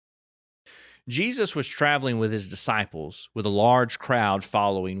Jesus was traveling with his disciples, with a large crowd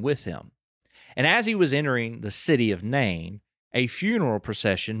following with him. And as he was entering the city of Nain, a funeral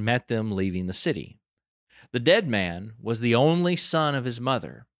procession met them leaving the city. The dead man was the only son of his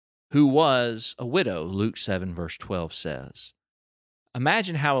mother, who was a widow, Luke 7, verse 12 says.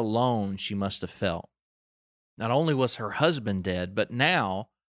 Imagine how alone she must have felt. Not only was her husband dead, but now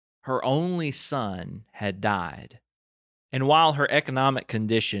her only son had died. And while her economic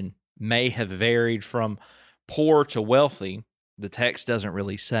condition may have varied from poor to wealthy, the text doesn't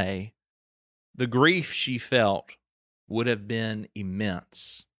really say, the grief she felt would have been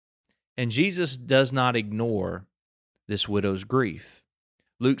immense. And Jesus does not ignore this widow's grief.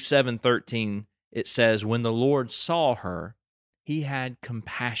 Luke 7:13, it says, when the Lord saw her, he had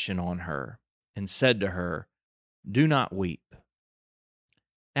compassion on her and said to her, do not weep.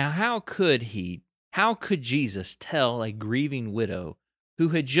 Now, how could Jesus tell a grieving widow who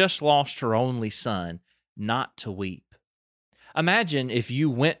had just lost her only son not to weep? Imagine if you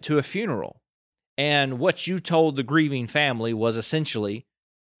went to a funeral and what you told the grieving family was essentially,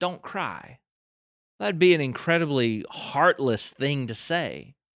 don't cry. That'd be an incredibly heartless thing to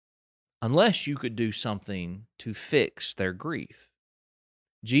say, unless you could do something to fix their grief.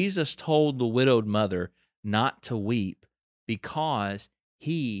 Jesus told the widowed mother not to weep because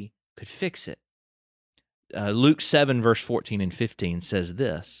he could fix it. Luke 7, verse 14 and 15 says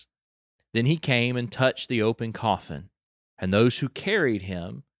this, then he came and touched the open coffin, and those who carried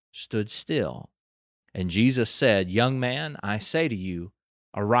him stood still. And Jesus said, young man, I say to you,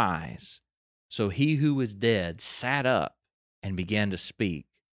 arise. So he who was dead sat up and began to speak,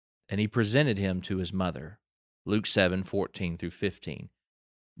 and he presented him to his mother. Luke 7, 14 through 15.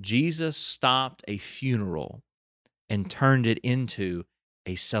 Jesus stopped a funeral and turned it into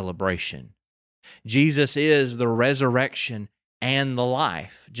a celebration. Jesus is the resurrection and the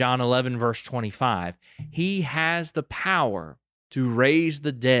life. John 11, verse 25. He has the power to raise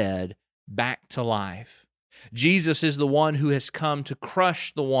the dead back to life. Jesus is the one who has come to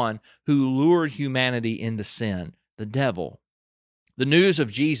crush the one who lured humanity into sin, the devil. The news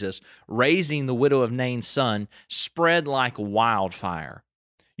of Jesus raising the widow of Nain's son spread like wildfire.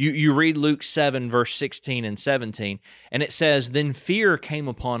 You read Luke 7, verse 16 and 17, and it says, then fear came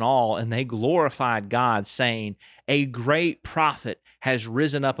upon all, and they glorified God, saying, a great prophet has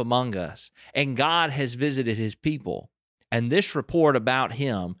risen up among us, and God has visited his people. And this report about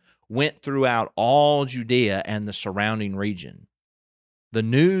him went throughout all Judea and the surrounding region. The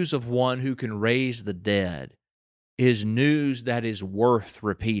news of one who can raise the dead is news that is worth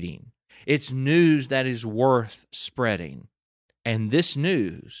repeating. It's news that is worth spreading. And this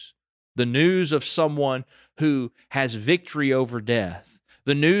news, the news of someone who has victory over death,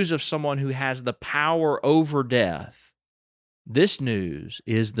 the news of someone who has the power over death, this news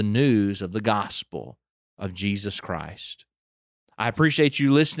is the news of the gospel of Jesus Christ. I appreciate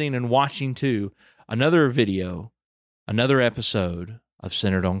you listening and watching to another video, another episode of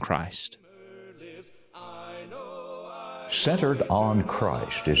Centered on Christ. Centered on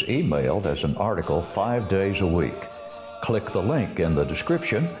Christ is emailed as an article 5 days a week. Click the link in the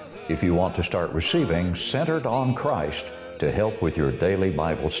description if you want to start receiving Centered on Christ to help with your daily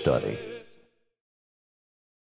Bible study.